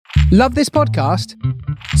Love this podcast?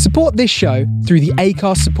 Support this show through the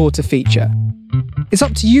Acast supporter feature. It's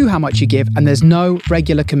up to you how much you give, and there's no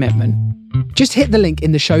regular commitment. Just hit the link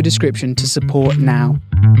in the show description to support now.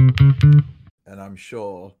 And I'm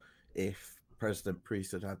sure if President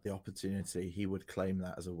Priest had the opportunity, he would claim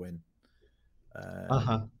that as a win.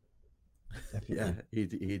 Yeah,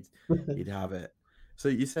 he'd have it. So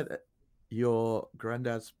you said your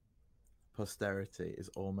granddad's posterity is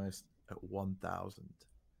almost at 1,000.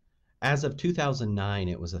 As of 2009,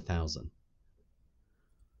 it was 1,000.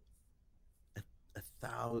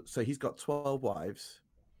 1,000. So he's got 12 wives,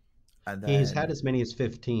 and then... he's had as many as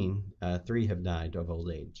 15. 3 have died of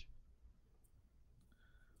old age.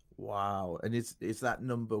 Wow. And is that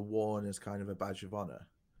number worn as kind of a badge of honor?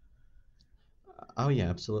 Oh yeah,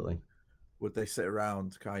 absolutely. Would they sit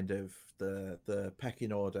around kind of the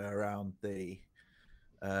pecking order around the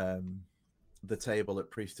table at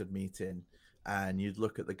priesthood meeting, and you'd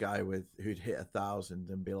look at the guy who'd hit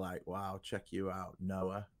 1,000 and be like, "Wow, check you out,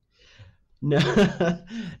 Noah"? No,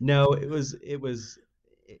 no, it's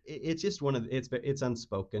just one of it's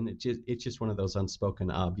unspoken. It's just one of those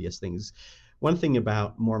unspoken obvious things. One thing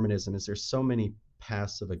about Mormonism is there's so many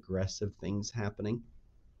passive aggressive things happening.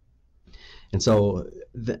 And so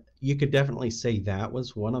you could definitely say that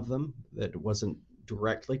was one of them that wasn't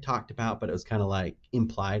directly talked about, but it was kind of like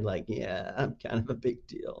implied, like, yeah, I'm kind of a big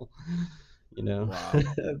deal, you know? Wow.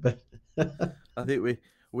 But I think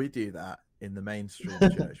we do that in the mainstream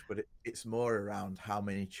church, but it's more around how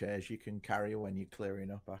many chairs you can carry when you're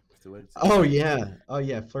clearing up afterwards. Oh yeah,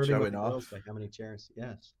 flirting with Showing off. girls, like how many chairs?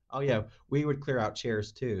 Yes. Oh yeah, we would clear out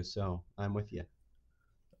chairs too, so I'm with you.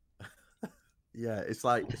 Yeah, it's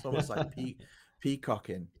almost like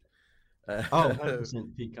peacocking.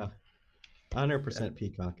 100% peacock. 100%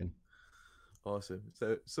 peacocking. Awesome.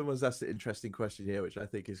 So someone's asked an interesting question here, which I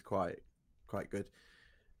think is quite good.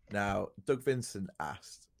 Now, Doug Vincent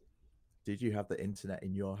asked, did you have the internet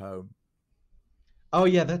in your home? Oh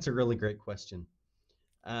yeah, that's a really great question.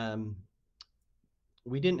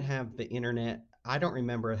 We didn't have the internet. I don't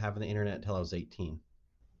remember having the internet until I was 18.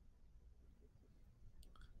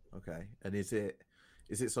 Okay. And is it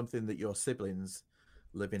something that your siblings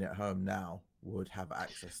living at home now would have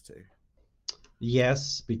access to?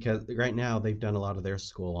 Yes, because right now they've done a lot of their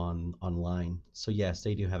school online. So yes,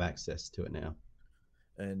 they do have access to it now.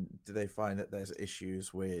 And do they find that there's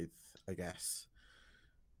issues with, I guess,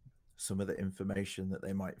 some of the information that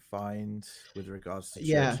they might find with regards to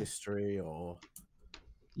church history or...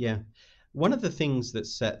 Yeah. One of the things that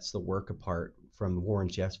sets the work apart from Warren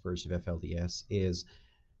Jeff's version of FLDS is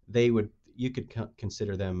you could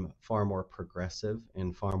consider them far more progressive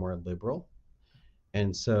and far more liberal.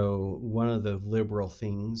 And so one of the liberal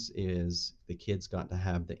things is the kids got to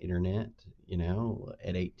have the internet,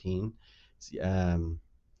 at 18.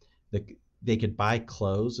 They could buy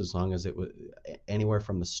clothes as long as it was anywhere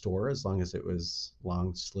from the store, as long as it was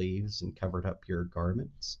long sleeves and covered up your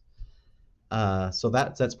garments. So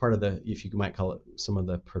that's part of the, if you might call it, some of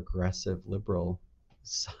the progressive liberal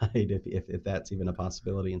side, if that's even a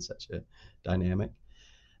possibility in such a dynamic.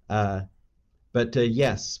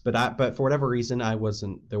 Yes, but for whatever reason,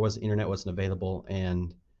 internet wasn't available,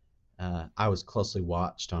 and I was closely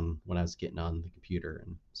watched when I was getting on the computer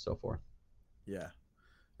and so forth. Yeah.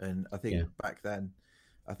 And I think back then,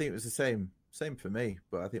 I think it was the same for me,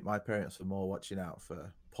 but I think my parents were more watching out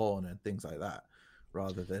for porn and things like that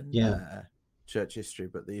rather than church history.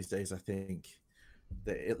 But these days, I think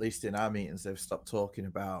that at least in our meetings, they've stopped talking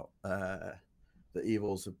about the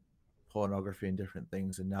evils of pornography and different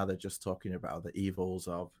things, and now they're just talking about the evils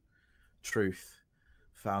of truth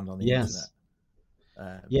found on the internet.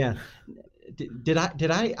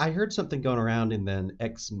 I heard something going around in the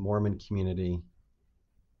ex-Mormon community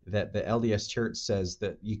that the LDS Church says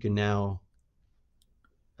that you can now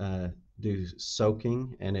do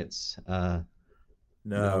soaking, and it's no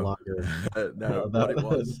longer what it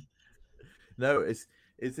was. No, it's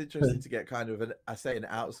interesting to get kind of an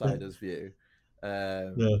outsider's view.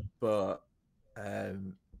 But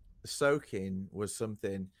soaking was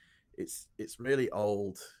something, it's really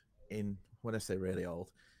old. When I say really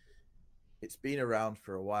old, it's been around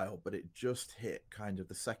for a while, but it just hit kind of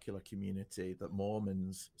the secular community that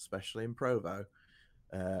Mormons, especially in Provo,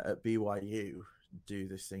 at BYU, do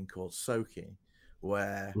this thing called soaking,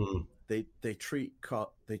 where they treat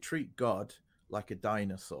God like a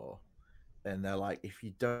dinosaur, and they're like, if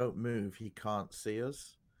you don't move, he can't see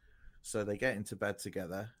us. So they get into bed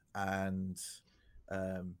together, and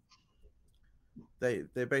they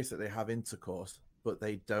basically have intercourse, but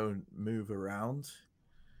they don't move around.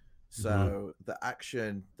 So the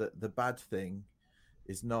action, the bad thing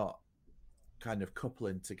is not kind of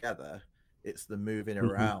coupling together. It's the moving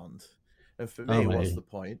Mm-hmm. around. And for Oh me, my. what's the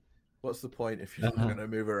point? What's the point if you're not going to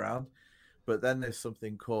move around? But then there's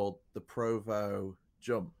something called the Provo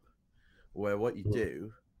jump, where what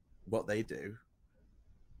they do,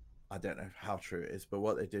 I don't know how true it is, but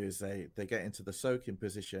what they do is they get into the soaking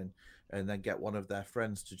position and then get one of their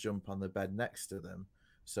friends to jump on the bed next to them,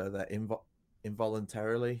 so they're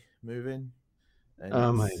involuntarily moving. And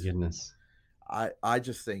Oh my goodness. I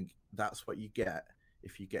just think that's what you get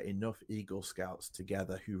if you get enough Eagle Scouts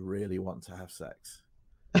together who really want to have sex.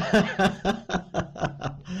 That's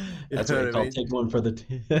what I call take one for the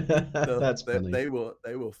team. That's funny. They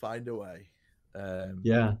will find a way.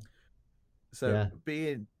 Yeah. So yeah.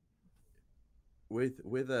 being with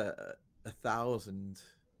 1,000,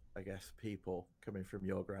 I guess, people coming from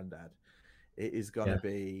your granddad, it is going to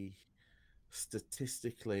be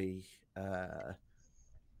statistically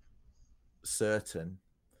certain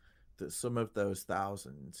that some of those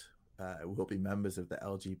 1,000 will be members of the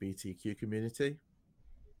LGBTQ community.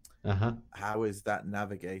 How is that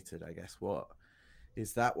navigated? I guess what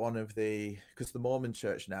is that one of the, because the Mormon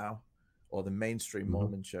church now, or the mainstream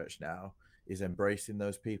Mormon church now, is embracing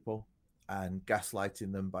those people and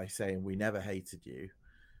gaslighting them by saying, we never hated you,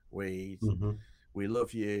 we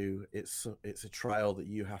love you, it's a trial that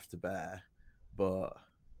you have to bear. But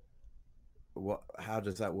how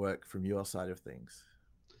does that work from your side of things?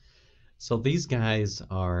 So these guys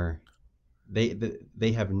are,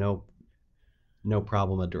 they have no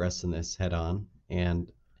problem addressing this head on.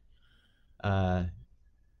 And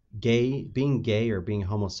being gay or being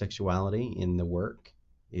homosexuality in the work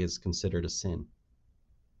is considered a sin.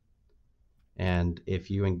 And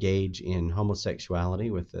if you engage in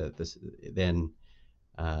homosexuality with this, then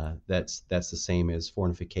that's the same as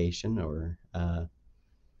fornication, or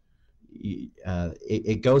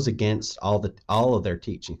it goes against all of their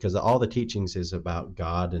teaching, because all the teachings is about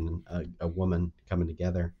God and a woman coming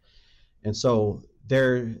together. And so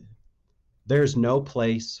there's no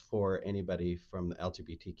place for anybody from the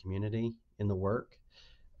LGBT community in the work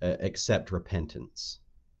except repentance.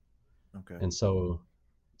 Okay. And so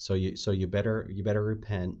you better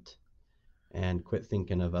repent and quit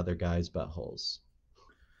thinking of other guys' buttholes.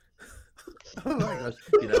 Oh my gosh!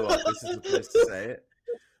 You know what? This is the place to say it.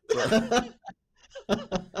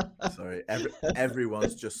 But... Sorry,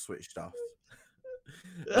 everyone's just switched off.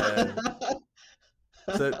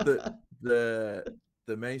 So the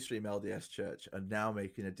mainstream LDS church are now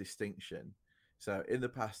making a distinction. So in the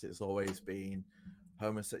past, it's always been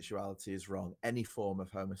homosexuality is wrong. Any form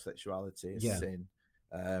of homosexuality is sin,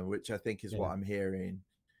 which I think is what I'm hearing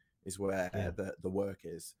is where the work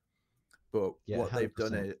is. But what 100%. They've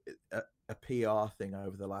done is a PR thing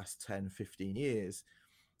over the last 10, 15 years.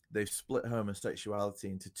 They've split homosexuality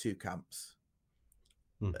into two camps.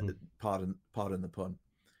 Pardon the pun.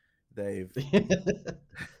 They've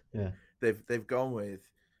they've gone with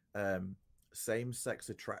same-sex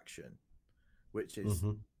attraction, which is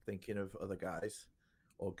thinking of other guys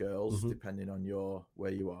or girls, depending on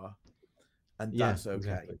where you are, and that's okay.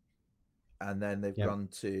 Exactly. And then they've gone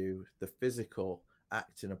to the physical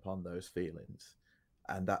acting upon those feelings,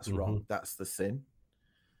 and that's wrong. That's the sin.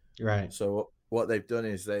 Right. So what they've done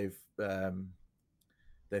is they've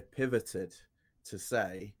pivoted to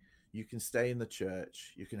say, you can stay in the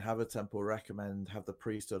church, you can have a temple recommend, have the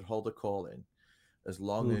priesthood hold a calling, as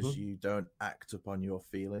long as you don't act upon your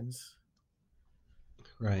feelings.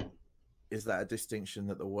 Right. Is that a distinction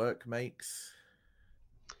that the work makes?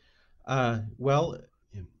 Well,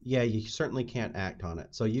 yeah, you certainly can't act on it.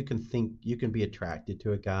 So you can be attracted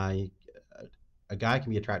to a guy can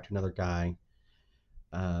be attracted to another guy,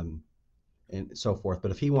 and so forth.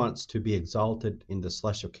 But if he wants to be exalted in the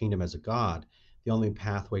celestial kingdom as a god, the only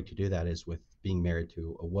pathway to do that is with being married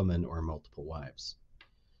to a woman or multiple wives.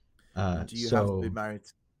 Do you have to be married?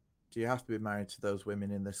 Do you have to be married to those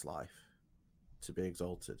women in this life to be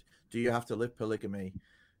exalted? Do you have to live polygamy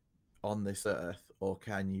on this earth, or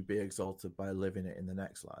can you be exalted by living it in the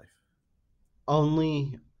next life?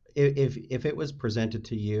 Only if it was presented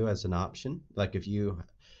to you as an option, like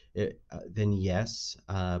then yes.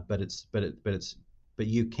 But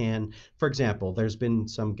you can, for example, there's been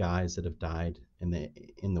some guys that have died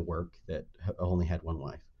in the work that only had one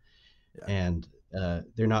wife, and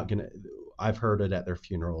they're not gonna. I've heard it at their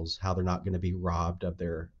funerals how they're not going to be robbed of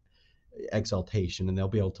their exaltation, and they'll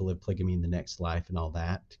be able to live polygamy in the next life and all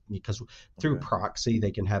that, because through proxy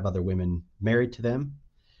they can have other women married to them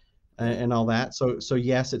and all that. So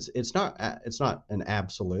yes, it's not an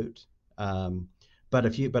absolute. But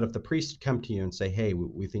if the priest come to you and say, hey,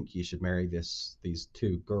 we think you should marry these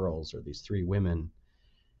two girls or these three women,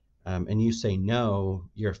 and you say no,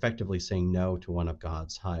 you're effectively saying no to one of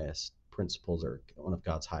God's highest principles or one of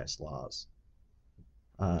God's highest laws.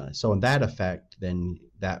 So in that effect, then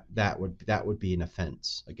that would be an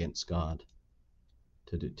offense against God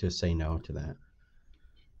to say no to that.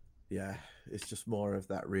 Yeah, it's just more of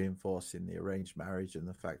that reinforcing the arranged marriage and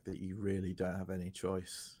the fact that you really don't have any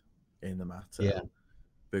choice in the matter. Yeah.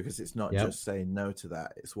 Because it's not Yep. just saying no to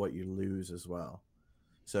that, it's what you lose as well.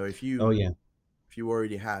 So if you Oh yeah. if you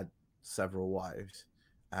already had several wives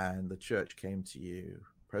and the church came to you,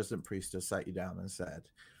 President Priester sat you down and said,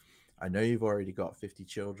 I know you've already got 50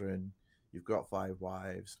 children, you've got 5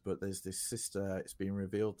 wives, but there's this sister, it's been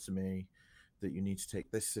revealed to me that you need to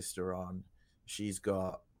take this sister on. She's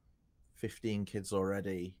got 15 kids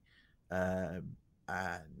already, and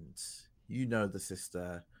you know the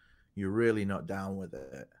sister, you're really not down with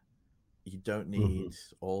it. You don't need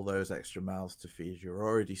all those extra mouths to feed. You're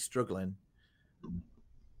already struggling.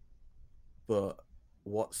 But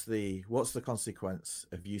what's the consequence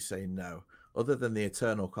of you saying no? Other than the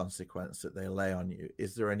eternal consequence that they lay on you,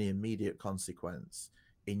 is there any immediate consequence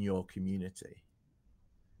in your community?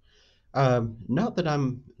 Not that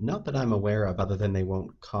I'm aware of, other than they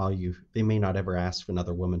won't call you. They may not ever ask for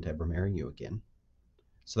another woman to ever marry you again.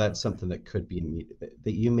 So that's something that could be immediate,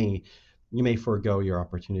 that you may forego your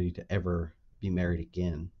opportunity to ever be married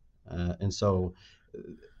again. And so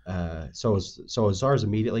as far as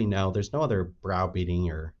immediately, no, there's no other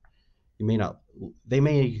browbeating, or you may not. They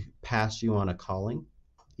may pass you on a calling,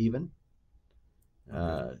 even.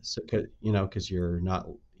 So because you're not,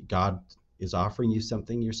 God is offering you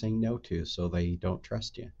something you're saying no to, so they don't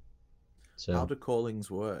trust you. So how do callings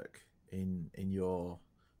work in your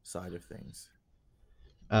side of things?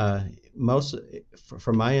 Most,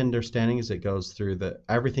 from my understanding, is it goes through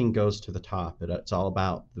everything goes to the top. It's all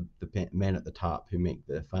about the men at the top who make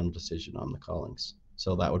the final decision on the callings.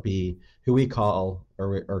 So that would be who we call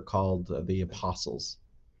or are called the apostles.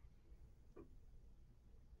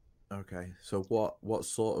 Okay, so what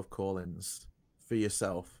sort of callings for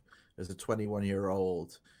yourself as a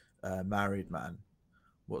 21-year-old married man?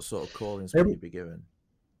 What sort of callings will you be given?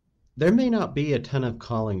 There may not be a ton of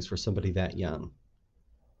callings for somebody that young.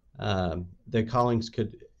 The callings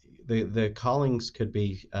could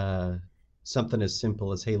be something as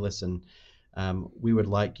simple as, hey, listen, we would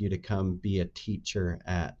like you to come be a teacher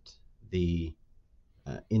at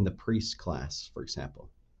in the priest class, for example.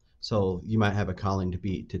 So you might have a calling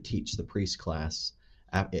to teach the priest class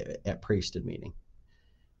at priesthood meeting.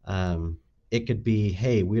 It could be,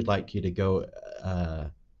 hey, we'd like you to go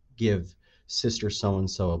give sister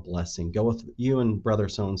so-and-so a blessing. Go with you and brother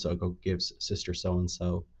so-and-so, go give sister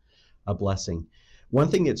so-and-so a blessing. One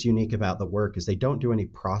thing that's unique about the work is they don't do any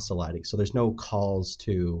proselyting. So there's no calls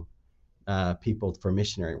to people for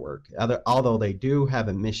missionary work. Although they do have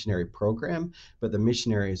a missionary program, but the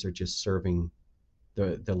missionaries are just serving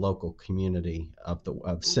the local community of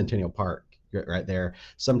Centennial Park right there.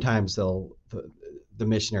 Sometimes the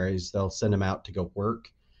missionaries, they'll send them out to go work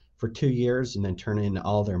for 2 years and then turn in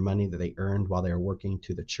all their money that they earned while they were working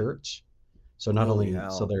to the church. So not Holy only hell.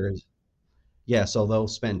 so there is so they'll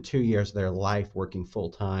spend 2 years of their life working full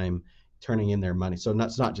time, turning in their money. So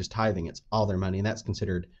it's not just tithing, it's all their money, and that's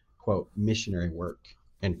considered, quote, missionary work,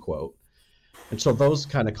 end quote. And so those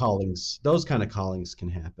kind of callings can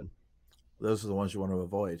happen. Those are the ones you want to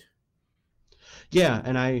avoid. Yeah,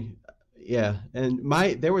 and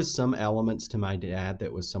there was some elements to my dad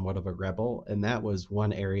that was somewhat of a rebel, and that was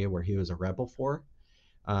one area where he was a rebel for.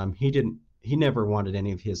 He never wanted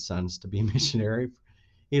any of his sons to be missionary.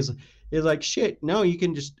 He's like, shit, no, you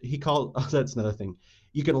can just, that's another thing.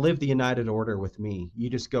 You can live the United Order with me. You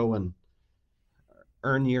just go and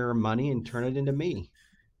earn your money and turn it into me.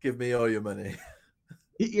 Give me all your money.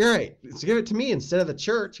 You're right. So give it to me instead of the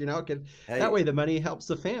church, that way the money helps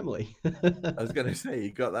the family. I was going to say,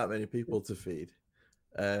 you got that many people to feed.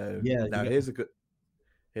 Now here's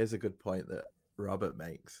a good point that Robert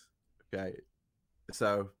makes. Okay.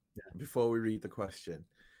 So before we read the question,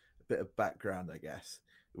 a bit of background, I guess.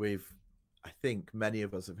 I think many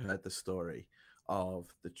of us have heard the story of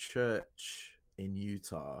the church in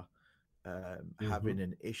Utah having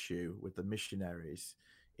an issue with the missionaries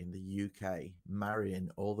in the UK marrying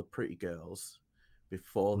all the pretty girls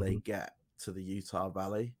before they get to the Utah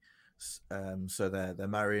Valley. So they're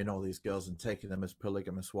marrying all these girls and taking them as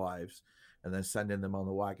polygamous wives and then sending them on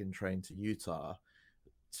the wagon train to Utah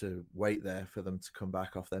to wait there for them to come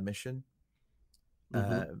back off their mission.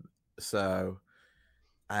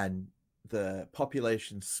 And the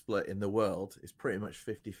population split in the world is pretty much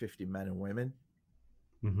 50-50 men and women.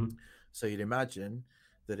 So you'd imagine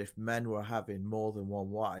that if men were having more than one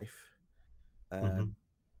wife,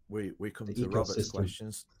 we come The to Robert's ecosystem.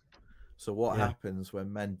 questions. So what Yeah. happens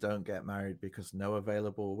when men don't get married because no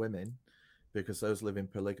available women, because those living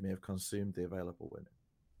polygamy have consumed the available women?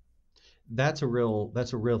 That's a real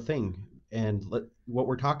thing. And what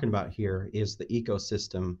we're talking about here is the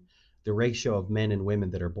ecosystem, the ratio of men and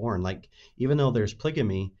women that are born. Like, even though there's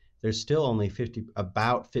polygamy, there's still only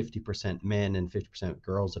about 50% men and 50%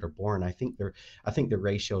 girls that are born. I think the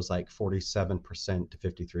ratio is like 47% to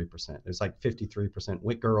 53%. There's like 53%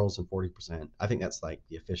 with girls and 40%. I think that's like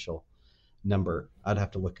the official number. I'd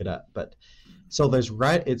have to look it up. But so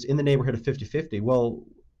it's in the neighborhood of 50-50. Well,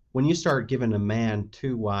 when you start giving a man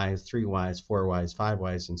 2 wives, 3 wives, 4 wives, 5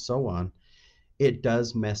 wives, and so on, it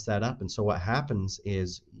does mess that up. And so what happens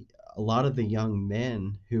is a lot of the young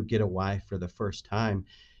men who get a wife for the first time,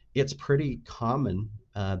 it's pretty common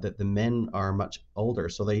that the men are much older.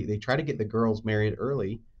 So they try to get the girls married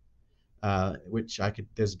early, which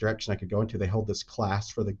there's a direction I could go into. They hold this class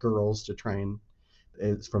for the girls to try and,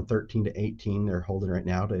 it's from 13 to 18, they're holding right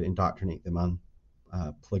now to indoctrinate them on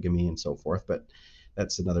polygamy and so forth. But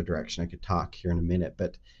that's another direction I could talk here in a minute.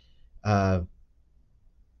 But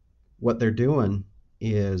what they're doing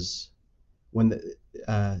is, when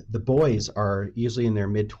the boys are usually in their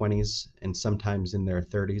mid-20s and sometimes in their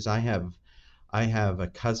 30s. I have a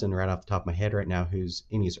cousin right off the top of my head right now who's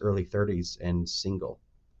in his early 30s and single.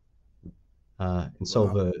 And so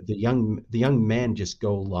Wow. the young men just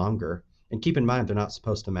go longer. And keep in mind, they're not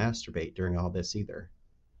supposed to masturbate during all this either.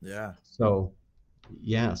 Yeah. So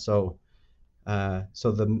yeah, so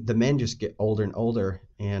the men just get older and older.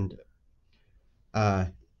 And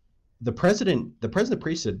the president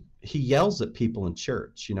priesthood, he yells at people in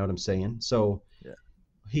church. You know what I'm saying? So Yeah.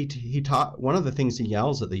 he taught, one of the things he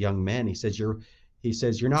yells at the young men, he says, you're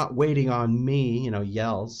not waiting on me,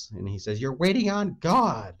 yells, and he says, you're waiting on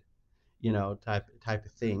God, type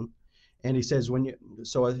of thing. And he says,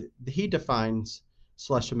 he defines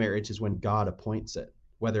celestial marriage as when God appoints it,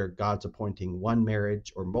 whether God's appointing one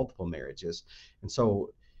marriage or multiple marriages. And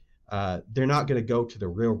so they're not going to go to the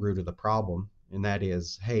real root of the problem, and that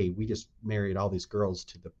is, hey, we just married all these girls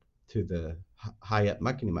to the high up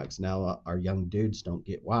muckety mucks. Now our young dudes don't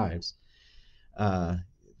get wives. Then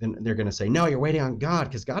they're going to say, no, you're waiting on God,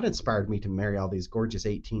 because God inspired me to marry all these gorgeous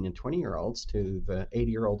 18 and 20-year-olds to the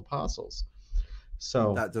 80-year-old apostles.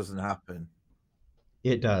 So That doesn't happen.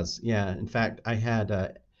 It does, yeah. In fact, I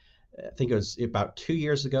think it was about 2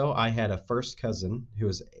 years ago, I had a first cousin who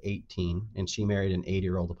was 18, and she married an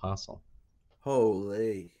 80-year-old apostle.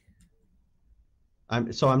 Holy. I'm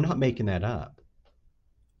not making that up.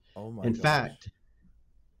 Oh my In gosh. fact,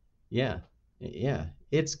 yeah,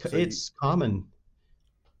 it's common.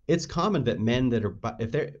 It's common that men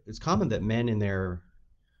in their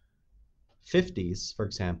 50s, for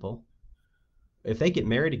example, if they get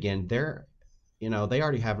married again, they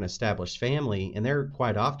already have an established family, and they're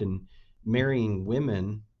quite often marrying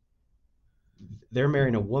women. They're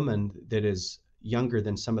marrying a woman that is younger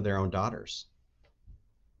than some of their own daughters.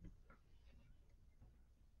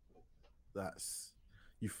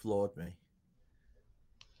 You floored me.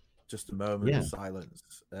 Just a moment of silence.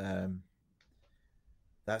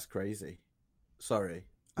 That's crazy. Sorry.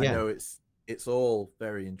 I know it's all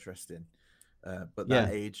very interesting. But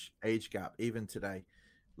that age gap, even today,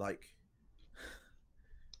 like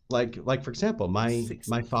for example,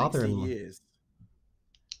 my father and years.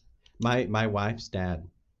 My wife's dad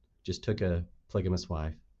just took a polygamous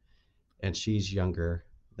wife, and she's younger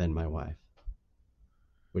than my wife,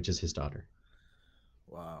 which is his daughter.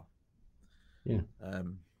 Wow. Yeah.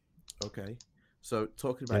 Okay. So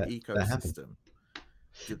talking about ecosystem.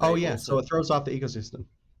 Oh yeah. So it throws off the ecosystem.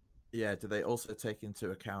 Yeah. Do they also take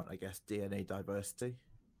into account, I guess, DNA diversity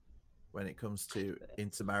when it comes to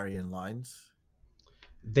intermarrying lines?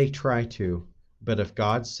 They try to, but if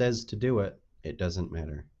God says to do it, it doesn't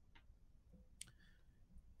matter.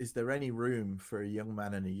 Is there any room for a young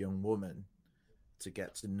man and a young woman to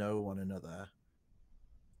get to know one another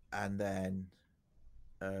and then,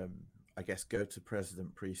 I guess, go to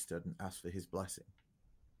President Priesthood and ask for his blessing?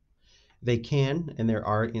 They can, and there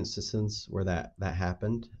are instances where that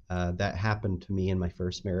happened. That happened to me in my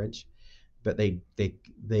first marriage, but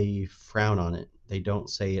they frown on it. They don't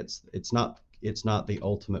say it's not the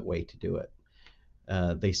ultimate way to do it.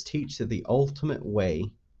 They teach that the ultimate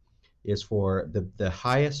way is for the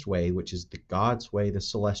highest way, which is the God's way, the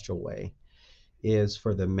celestial way, is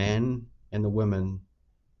for the men and the women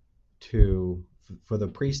for the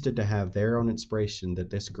priesthood to have their own inspiration that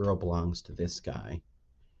this girl belongs to this guy,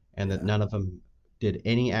 and that none of them did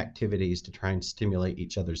any activities to try and stimulate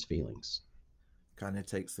each other's feelings. Kind of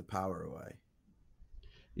takes the power away.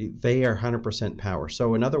 They are 100% power.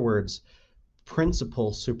 So in other words,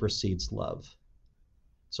 principle supersedes love.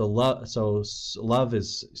 So love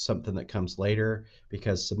is something that comes later,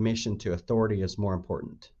 because submission to authority is more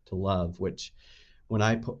important to love, which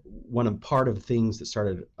part of the things that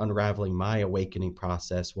started unraveling my awakening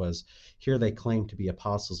process was, here they claim to be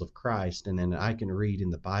apostles of Christ, and then I can read in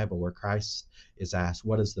the Bible where Christ is asked,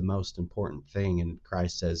 what is the most important thing? And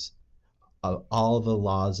Christ says, all the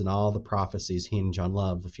laws and all the prophecies hinge on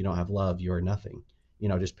love. If you don't have love, you are nothing.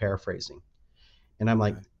 Just paraphrasing. And I'm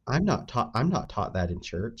like, I'm not taught that in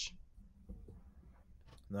church.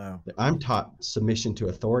 No. I'm taught submission to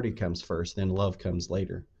authority comes first, then love comes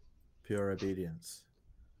later. Pure obedience.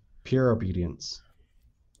 Pure obedience.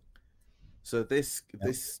 So this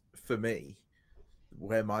for me,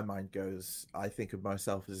 where my mind goes, I think of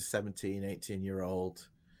myself as a 17, 18-year-old,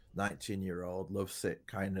 19-year-old, lovesick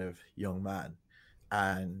kind of young man.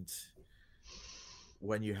 And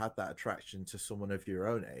when you have that attraction to someone of your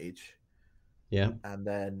own age, and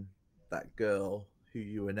then that girl who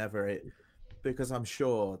you were never, because I'm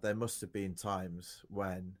sure there must have been times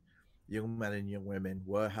when young men and young women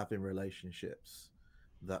were having relationships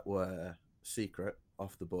that were secret,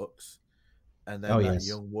 off the books, and then that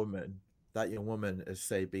young woman is,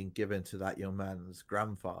 say, being given to that young man's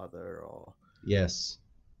grandfather, or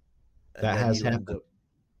that has happened.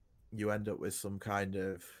 You end up with some kind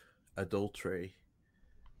of adultery,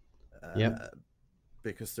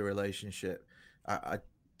 because the relationship, I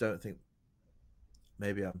don't think,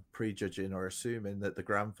 maybe I'm prejudging or assuming that the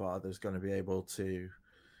grandfather is going to be able to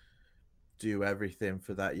do everything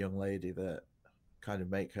for that young lady, that kind of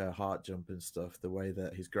make her heart jump and stuff, the way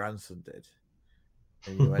that his grandson did.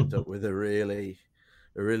 And you end up with a really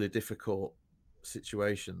difficult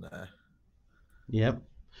situation there. Yep.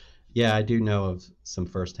 Yeah, I do know of some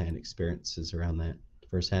firsthand experiences around that,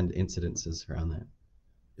 firsthand incidences around that.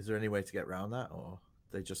 Is there any way to get around that, or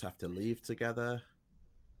they just have to leave together?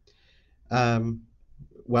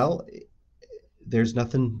 Well, there's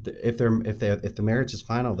nothing, if the marriage is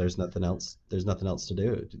final, there's nothing else to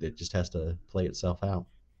do. It just has to play itself out.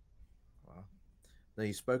 Wow. Now,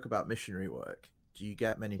 you spoke about missionary work. Do you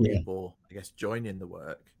get many people, I guess, joining the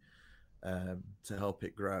work to help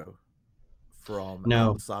it grow from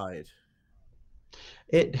outside?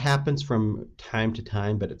 It happens from time to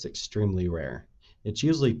time, but it's extremely rare. It's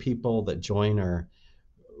usually people that join are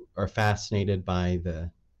fascinated by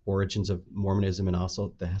the origins of Mormonism, and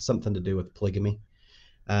also that has something to do with polygamy.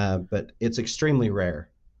 But it's extremely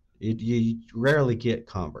rare. You rarely get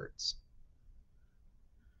converts.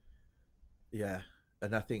 Yeah.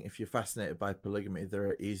 And I think if you're fascinated by polygamy, there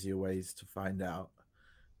are easier ways to find out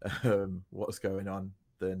what's going on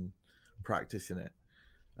than practicing it.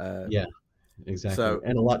 Yeah, exactly. So,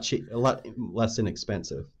 and a lot less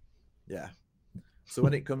inexpensive. Yeah. So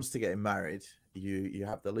when it comes to getting married, you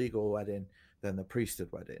have the legal wedding, then the priesthood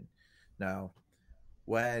wedding. Now,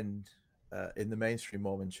 when in the mainstream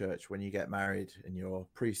Mormon church, when you get married in your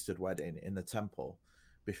priesthood wedding in the temple,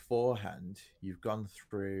 beforehand, you've gone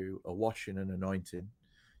through a washing and anointing.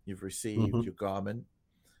 You've received your garment.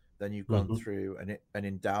 Then you've gone through an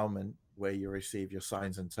endowment where you receive your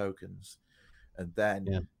signs and tokens. And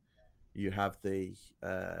then you have the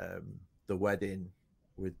wedding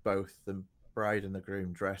with both the bride and the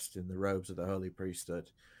groom dressed in the robes of the holy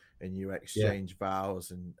priesthood, and you exchange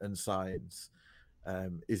vows and signs.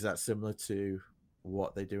 Is that similar to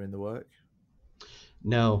what they do in the work?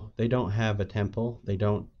 No, they don't have a temple. They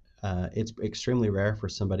don't. It's extremely rare for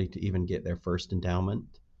somebody to even get their first endowment,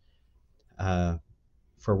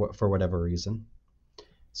 for whatever reason.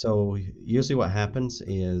 So usually, what happens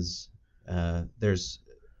is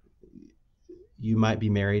you might be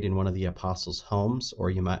married in one of the apostles' homes, or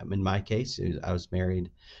you might. In my case, I was married.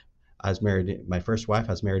 My first wife,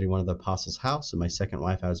 I was married in one of the apostles' house, and my second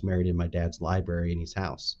wife, I was married in my dad's library in his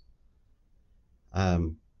house.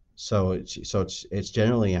 So it's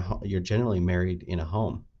generally you're generally married in a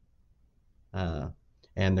home,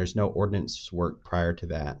 and there's no ordinance work prior to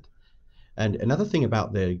that. And another thing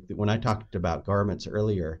about when I talked about garments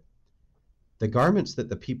earlier, the garments that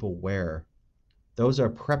the people wear, those are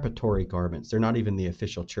preparatory garments. They're not even the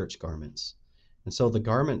official church garments. And so the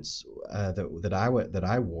garments that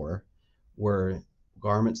I wore were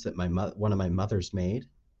garments that one of my mothers made,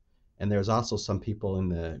 and there's also some people in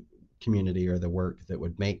the community or the work that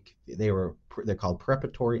would make. They're called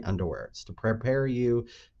preparatory underwear. It's to prepare you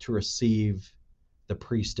to receive the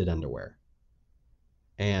priesthood underwear,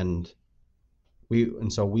 and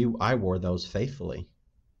I wore those faithfully.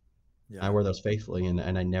 I wore those faithfully, and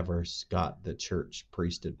I never got the church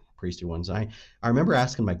priesthood ones. I remember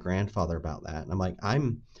asking my grandfather about that, and I'm like,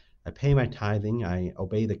 I pay my tithing. I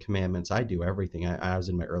obey the commandments. I do everything. I was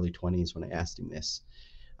in my early 20s when I asked him this,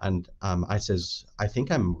 and I says, I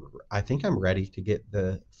think I'm ready to get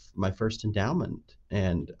my first endowment,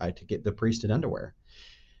 and to get the priesthood underwear.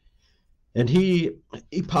 And he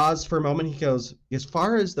paused for a moment. He goes, as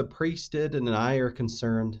far as the priesthood and I are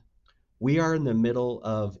concerned, we are in the middle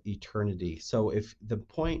of eternity. So if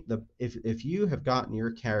you have gotten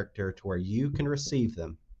your character to where you can receive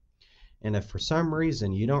them, and if for some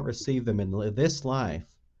reason you don't receive them in this life,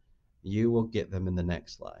 you will get them in the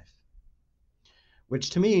next life.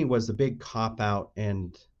 Which to me was a big cop out,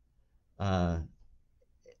 and uh,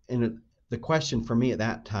 the question for me at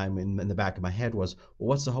that time in the back of my head was, well,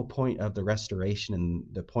 what's the whole point of the restoration and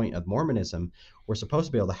the point of Mormonism? We're supposed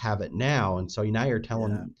to be able to have it now, and so now you're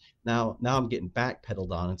telling now I'm getting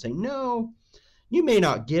backpedaled on and saying, no, you may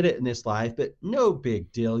not get it in this life, but no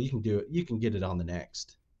big deal. You can do it. You can get it on the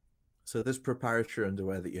next. So this preparatory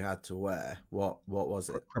underwear that you had to wear, what was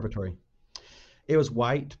it? Preparatory. It was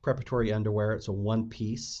white preparatory underwear. It's a one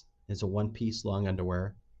piece long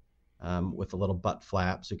underwear. With a little butt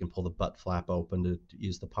flap, so you can pull the butt flap open to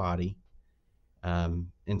use the potty.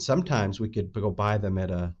 And sometimes we could go buy them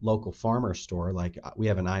at a local farmer store, like we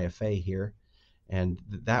have an IFA here, and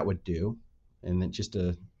that would do. And then just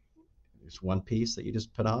one piece that you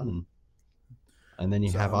just put on, and then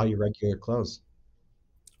you have all your regular clothes.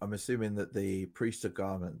 I'm assuming that the priesthood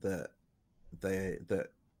garment that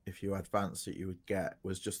if you advanced it you would get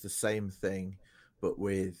was just the same thing, but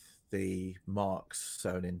with the marks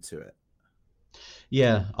sewn into it.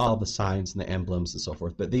 Yeah, all the signs and the emblems and so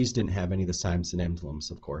forth. But these didn't have any of the signs and emblems,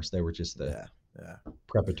 of course. They were just the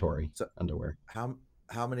preparatory underwear. How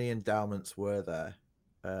many endowments were there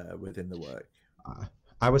within the work?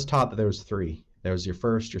 I was taught that there was 3. There was your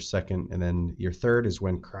first, your second, and then your third is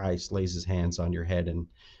when Christ lays his hands on your head and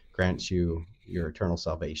grants you your eternal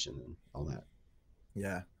salvation and all that.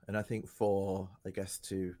 Yeah, and I think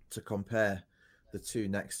to compare the two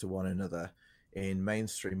next to one another in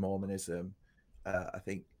mainstream Mormonism, I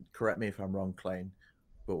think, correct me if I'm wrong, Clayne,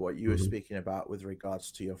 but what you were speaking about with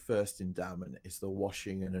regards to your first endowment is the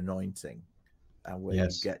washing and anointing, and where you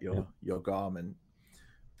get your garment.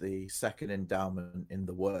 The second endowment in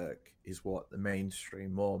the work is what the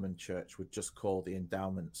mainstream Mormon church would just call the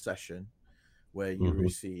endowment session, where you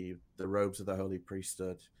receive the robes of the holy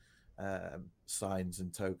priesthood, signs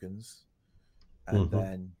and tokens, and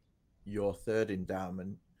then your third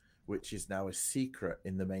endowment, which is now a secret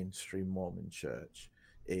in the mainstream Mormon church,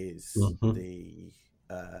 is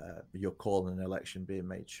your call and election being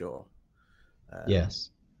made sure. Yes.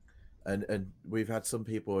 And we've had some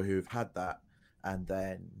people who've had that and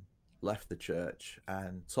then left the church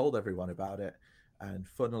and told everyone about it. And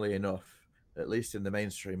funnily enough, at least in the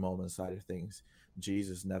mainstream Mormon side of things,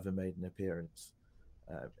 Jesus never made an appearance.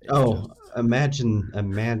 Imagine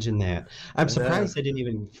that. I'm surprised they didn't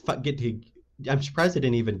even get to. I'm surprised they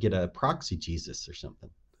didn't even get a proxy Jesus or something.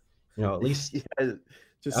 At least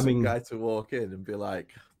some guy to walk in and be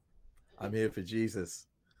like, "I'm here for Jesus."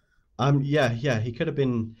 He could have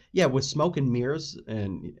been with smoke and mirrors,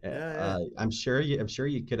 and I'm sure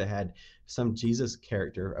you could have had some Jesus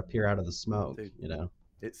character appear out of the smoke. Dude,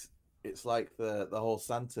 it's like the whole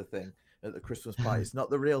Santa thing at the Christmas party. It's not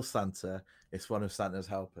the real Santa; it's one of Santa's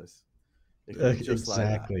helpers. Just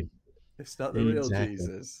exactly. Like that. It's not the real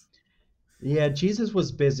Jesus. Yeah, Jesus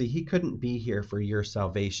was busy. He couldn't be here for your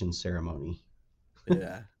salvation ceremony.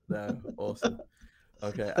 Yeah, no, awesome.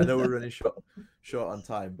 Okay, I know we're running short on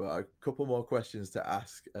time, but a couple more questions to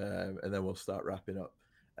ask, and then we'll start wrapping up.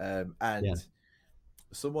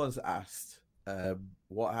 Someone's asked,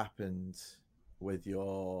 what happened with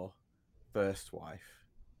your first wife?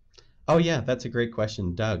 Oh yeah, that's a great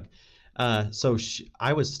question, Doug. So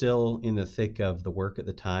I was still in the thick of the work at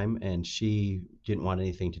the time, and she didn't want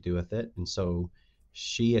anything to do with it, and so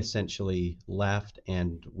she essentially left,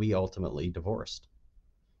 and we ultimately divorced.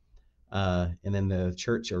 And then the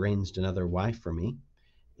church arranged another wife for me,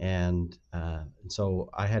 and so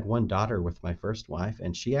I had one daughter with my first wife,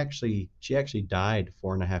 and she actually died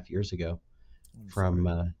 4.5 years ago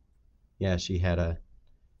from she had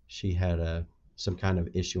some kind of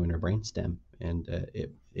issue in her brainstem, and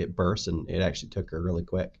it burst, and it actually took her really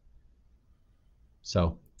quick.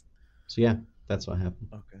 So yeah, that's what happened.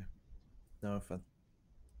 Okay, no fun.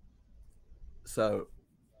 So,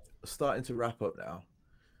 starting to wrap up now.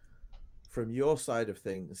 From your side of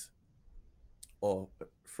things, or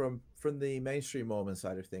from the mainstream Mormon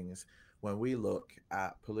side of things, when we look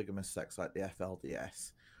at polygamous sects like the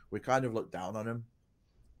FLDS, we kind of look down on them.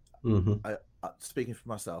 Speaking for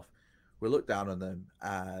myself, we look down on them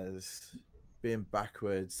as being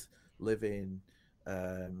backwards, living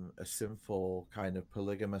a sinful kind of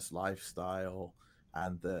polygamous lifestyle,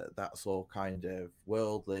 and that's all kind of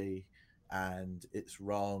worldly, and it's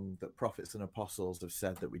wrong, that prophets and apostles have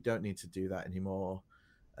said that we don't need to do that anymore.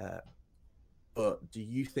 But do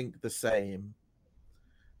you think the same,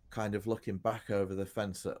 kind of looking back over the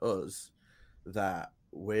fence at us, that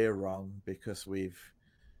we're wrong because we've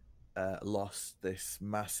lost this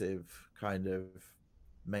massive kind of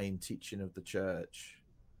main teaching of the church?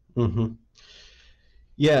 Mm-hmm.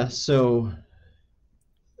 Yeah. So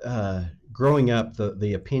growing up,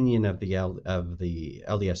 the opinion of the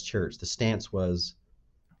LDS Church, the stance was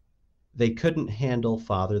they couldn't handle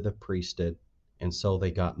Father the priesthood, and so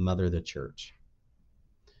they got Mother the Church.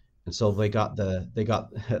 And so they got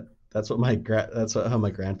that's how my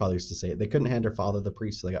grandfather used to say it. They couldn't handle Father the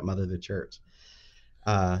priest, so they got Mother the Church.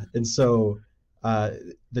 And so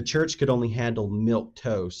the church could only handle milk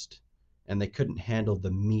toast, and they couldn't handle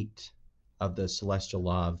the meat of the celestial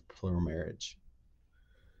law of plural marriage.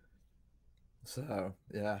 So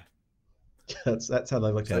yeah, that's how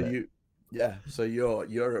they look at it. So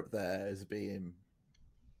you're up there as being.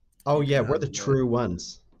 Oh yeah, we're the true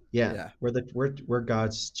ones. Yeah. We're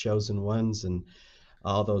God's chosen ones, and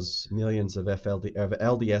all those millions of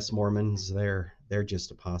LDS Mormons, they're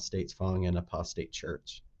just apostates following an apostate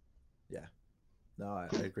church. Yeah, no, I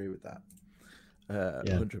agree with that,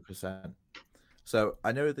 100%. So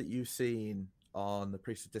I know that you've seen on the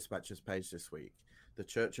Priesthood Dispatches page this week the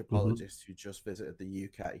church apologists who just visited the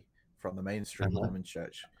UK from the mainstream Mormon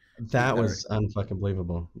church. That was unfucking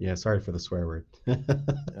believable. Yeah, sorry for the swear word.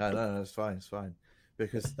 No, it's fine.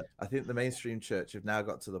 Because I think the mainstream church have now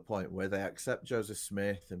got to the point where they accept Joseph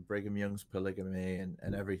Smith and Brigham Young's polygamy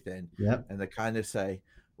and everything. Yep. And they kind of say,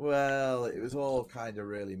 well, it was all kind of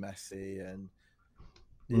really messy, and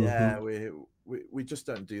we just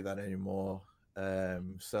don't do that anymore.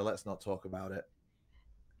 So let's not talk about it.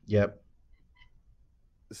 Yep.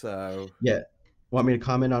 So want me to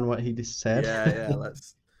comment on what he just said? Yeah,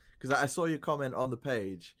 let's, because I saw your comment on the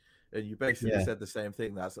page, and you basically said the same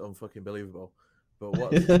thing. That's unfucking believable.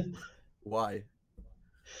 But why?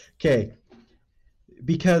 Okay,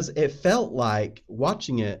 because it felt like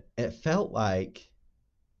watching it. It felt like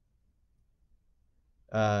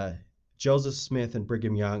Joseph Smith and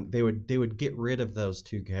Brigham Young. They would get rid of those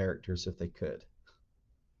two characters if they could.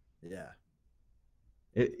 Yeah.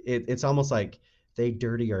 It's almost like they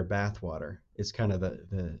dirty our bathwater. It's kind of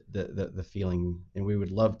the feeling, and we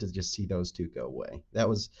would love to just see those two go away. That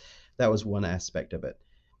was one aspect of it.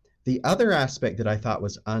 The other aspect that I thought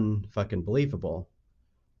was unfucking believable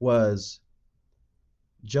was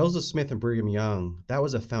Joseph Smith and Brigham Young. That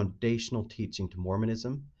was a foundational teaching to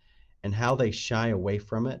Mormonism, and how they shy away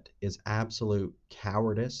from it is absolute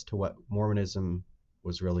cowardice to what Mormonism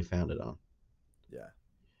was really founded on. Yeah.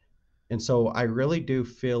 And so I really do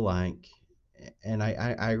feel like, and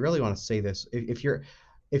I really want to say this, if you're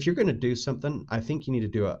going to do something, I think you need to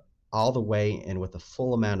do it all the way and with a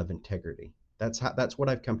full amount of integrity. That's what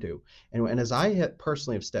I've come to. And as I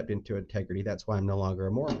personally have stepped into integrity, that's why I'm no longer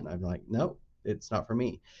a Mormon. I'm like, no, it's not for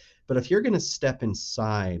me. But if you're going to step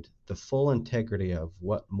inside the full integrity of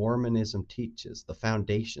what Mormonism teaches, the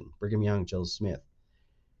foundation, Brigham Young, Joseph Smith,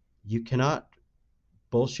 you cannot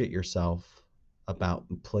bullshit yourself about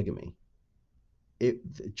polygamy.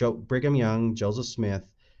 Brigham Young, Joseph Smith,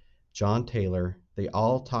 John Taylor, they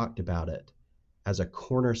all talked about it as a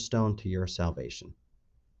cornerstone to your salvation.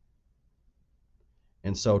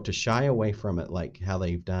 And so to shy away from it like how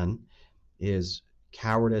they've done is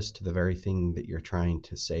cowardice to the very thing that you're trying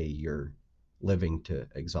to say you're living to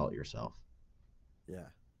exalt yourself. Yeah.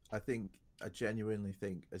 I genuinely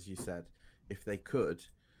think, as you said, if they could,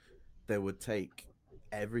 they would take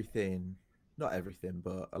everything, not everything,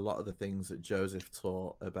 but a lot of the things that Joseph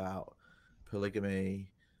taught about polygamy,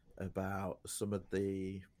 about some of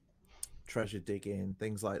the treasure digging,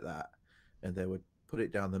 things like that, and they would put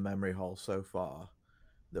it down the memory hole so far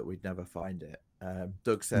that we'd never find it.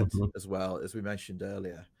 Doug said as well, as we mentioned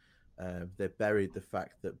earlier, they buried the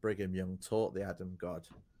fact that Brigham Young taught the Adam God.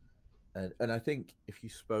 And I think if you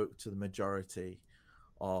spoke to the majority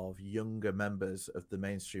of younger members of the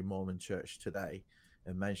mainstream Mormon church today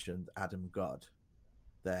and mentioned Adam God,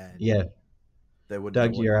 then they wouldn't.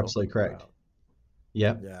 Doug, you're absolutely correct.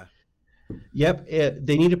 Yep. Yeah. Yep.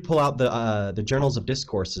 They need to pull out the Journals of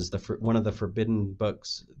Discourses, one of the forbidden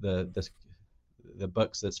books, the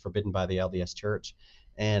books that's forbidden by the LDS Church,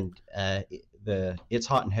 and it's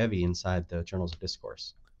hot and heavy inside the Journals of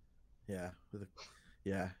Discourse. Yeah,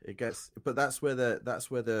 it gets, but that's where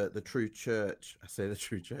the true church. I say the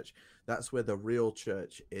true church. That's where the real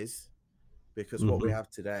church is, because what we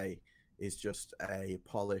have today is just a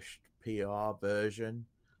polished PR version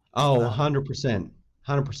to Oh, that. 100%.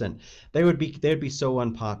 100%. They'd be so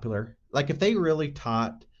unpopular. Like if they really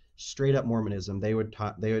taught straight up Mormonism, they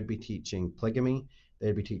would be teaching polygamy,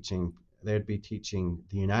 they'd be teaching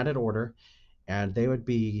the United Order, and they would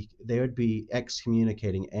be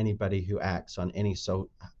excommunicating anybody who acts on any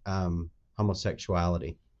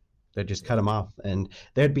homosexuality. They'd just cut Yeah. them off, and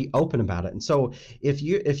they'd be open about it. And so if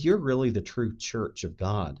you're really the true church of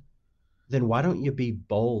God, then why don't you be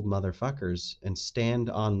bold motherfuckers and stand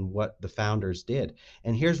on what the founders did?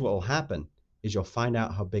 And here's what will happen is you'll find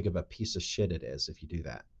out how big of a piece of shit it is if you do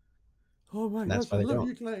that. Oh my And that's gosh, why I they love don't.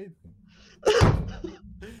 you, Clayne.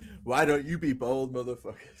 Why don't you be bold,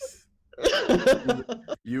 motherfuckers?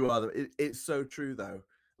 You are the. It's so true though.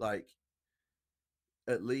 Like,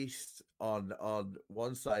 at least on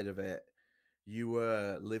one side of it, you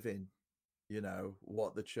were living,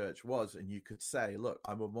 what the church was, and you could say, "Look,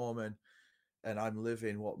 I'm a Mormon, and I'm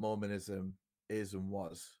living what Mormonism is and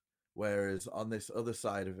was." Whereas on this other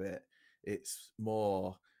side of it, it's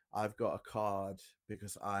more, I've got a card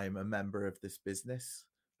because I'm a member of this business,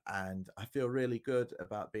 and I feel really good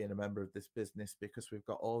about being a member of this business because we've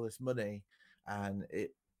got all this money, and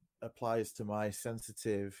it applies to my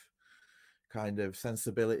sensitive kind of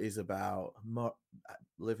sensibilities about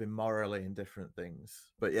living morally and different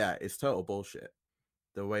things. But yeah, it's total bullshit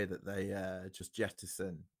the way that they just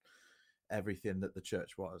jettison everything that the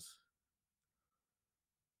church was.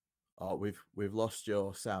 Oh, we've lost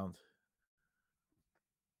your sound.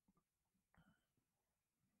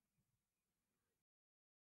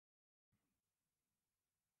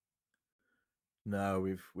 No,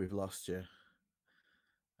 we've lost you.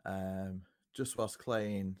 Just whilst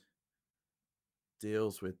Clayne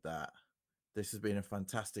deals with that, this has been a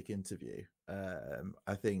fantastic interview.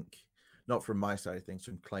 I think, not from my side of things,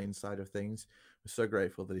 from Clayne's side of things. We're so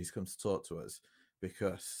grateful that he's come to talk to us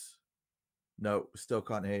because, no, still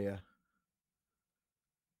can't hear you.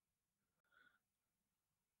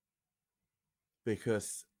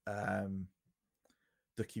 Because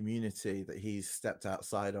the community that he's stepped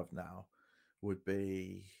outside of now would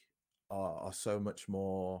be are so much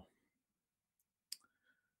more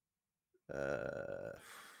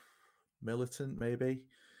militant, maybe,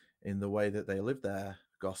 in the way that they live their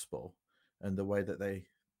gospel and the way that they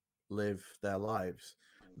live their lives,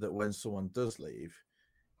 that when someone does leave,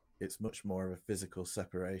 it's much more of a physical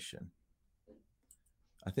separation.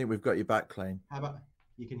 I think we've got you back, Clayne. How about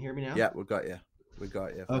you can hear me now? Yeah, we got you. We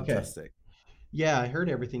got you. Okay. Fantastic. Yeah, I heard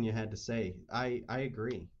everything you had to say. I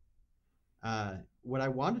agree. What I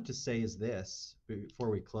wanted to say is this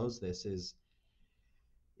before we close this is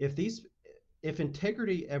if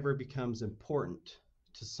integrity ever becomes important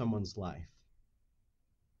to someone's life,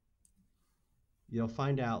 you'll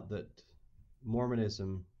find out that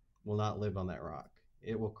Mormonism will not live on that rock.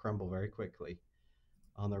 It will crumble very quickly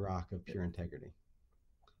on the rock of pure integrity.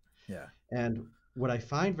 Yeah. And what I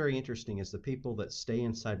find very interesting is the people that stay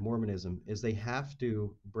inside Mormonism is they have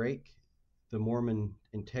to break the Mormon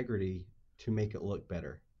integrity to make it look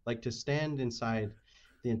better. Like to stand inside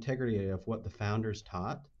the integrity of what the founders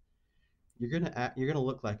taught, you're gonna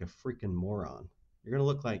look like a freaking moron. You're gonna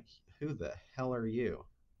look like, who the hell are you?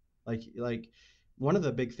 Like one of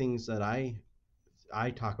the big things that I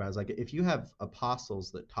talk about is like, if you have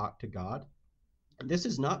apostles that talk to God, this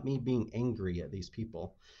is not me being angry at these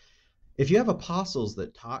people. If you have apostles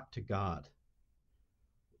that talk to God,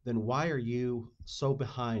 then why are you so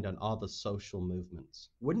behind on all the social movements?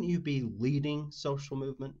 Wouldn't you be leading social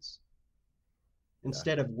movements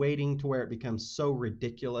instead of waiting to where it becomes so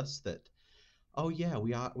ridiculous that, oh yeah,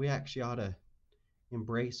 we actually ought to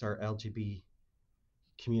embrace our LGBT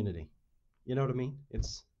community? You know what I mean?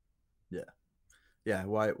 It's yeah.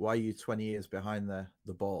 Why are you 20 years behind the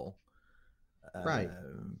ball? right.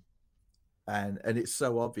 And it's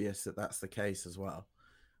so obvious that that's the case as well.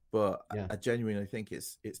 But Yeah. I genuinely think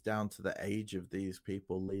it's down to the age of these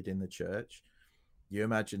people leading the church. You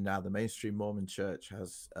imagine now the mainstream Mormon church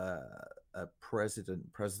has a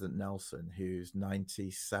President Nelson, who's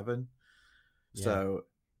 97. Yeah. So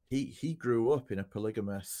he grew up in a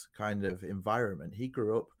polygamous kind of environment. He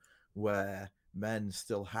grew up where men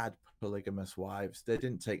still had polygamous wives. They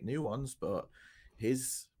didn't take new ones, but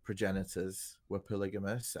his progenitors were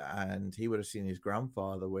polygamous, and he would have seen his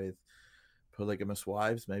grandfather with polygamous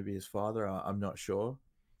wives, maybe his father, I'm not sure.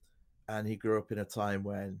 And he grew up in a time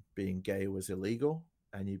when being gay was illegal,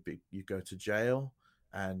 and you go to jail,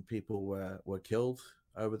 and people were killed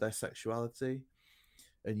over their sexuality.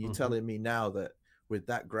 And you're telling me now that with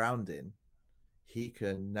that grounding, he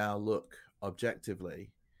can now look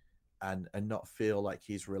objectively and not feel like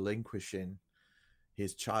he's relinquishing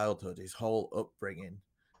his childhood, his whole upbringing,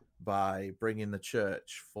 by bringing the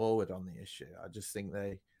church forward on the issue. I just think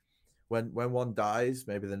when one dies,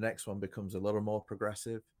 maybe the next one becomes a little more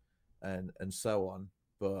progressive, and so on.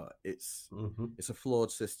 But it's a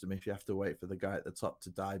flawed system if you have to wait for the guy at the top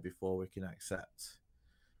to die before we can accept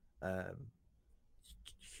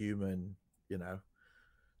human,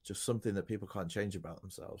 just something that people can't change about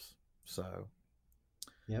themselves. So,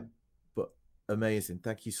 yep. But amazing.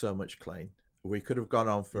 Thank you so much, Clayne. We could have gone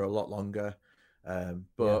on for a lot longer,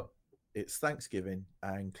 but it's Thanksgiving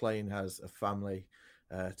and Clayne has a family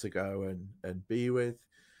to go and be with.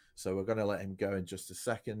 So we're going to let him go in just a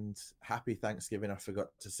second. Happy Thanksgiving. I forgot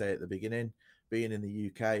to say at the beginning, being in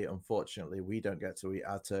the UK, unfortunately, we don't get to eat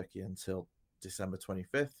our turkey until December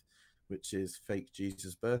 25th, which is fake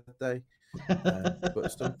Jesus' birthday.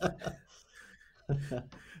 But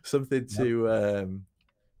something to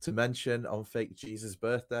mention on fake Jesus'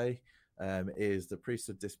 birthday is the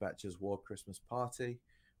Priesthood Dispatchers War Christmas Party,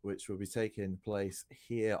 which will be taking place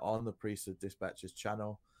here on the Priesthood Dispatchers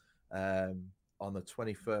channel on the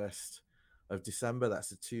 21st of December.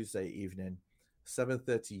 That's a Tuesday evening,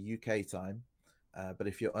 7:30 UK time. But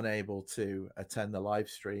if you're unable to attend the live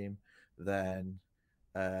stream, then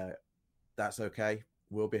that's okay.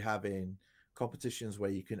 We'll be having competitions where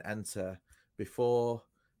you can enter before,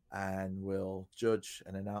 and we'll judge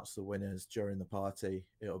and announce the winners during the party.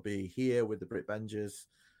 It'll be here with the Brit Bengers,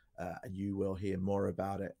 and you will hear more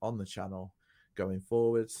about it on the channel going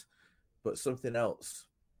forwards. But something else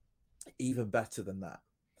even better than that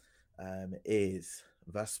is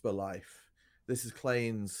Vesper Life. This is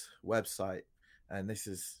Clayne's website, and this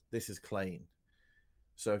is Clayne.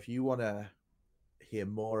 So if you want to hear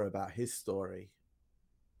more about his story,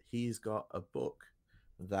 he's got a book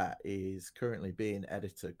that is currently being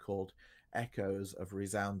edited called Echoes of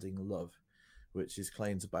Resounding Love, which is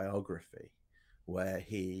Clayne's biography, where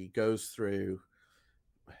he goes through.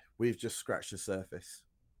 We've just scratched the surface.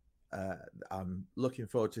 I'm looking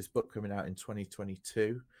forward to this book coming out in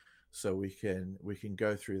 2022, so we can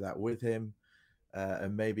go through that with him,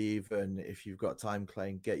 and maybe even if you've got time,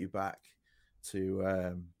 Clayne, get you back to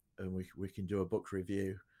and we can do a book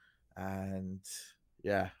review. And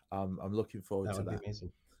yeah, I'm looking forward to that. That would be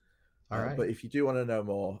amazing. All right. But if you do want to know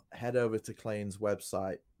more, head over to Clayne's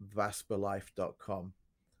website, vasperlife.com,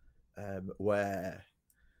 where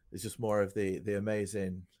there's just more of the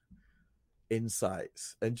amazing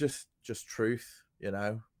insights and just truth,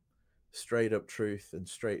 straight up truth and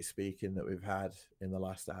straight speaking that we've had in the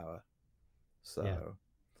last hour. So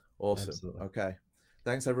awesome. Absolutely. Okay.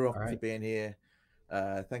 Thanks everyone for being here.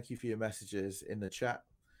 Thank you for your messages in the chat.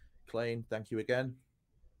 Clayne, thank you again.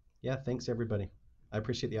 Yeah, thanks everybody. I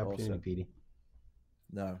appreciate the opportunity, Awesome. Petey.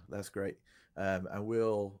 No, that's great. And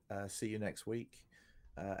we'll see you next week.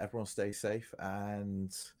 Everyone stay safe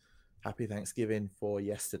and happy Thanksgiving for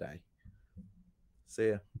yesterday. See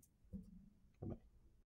ya.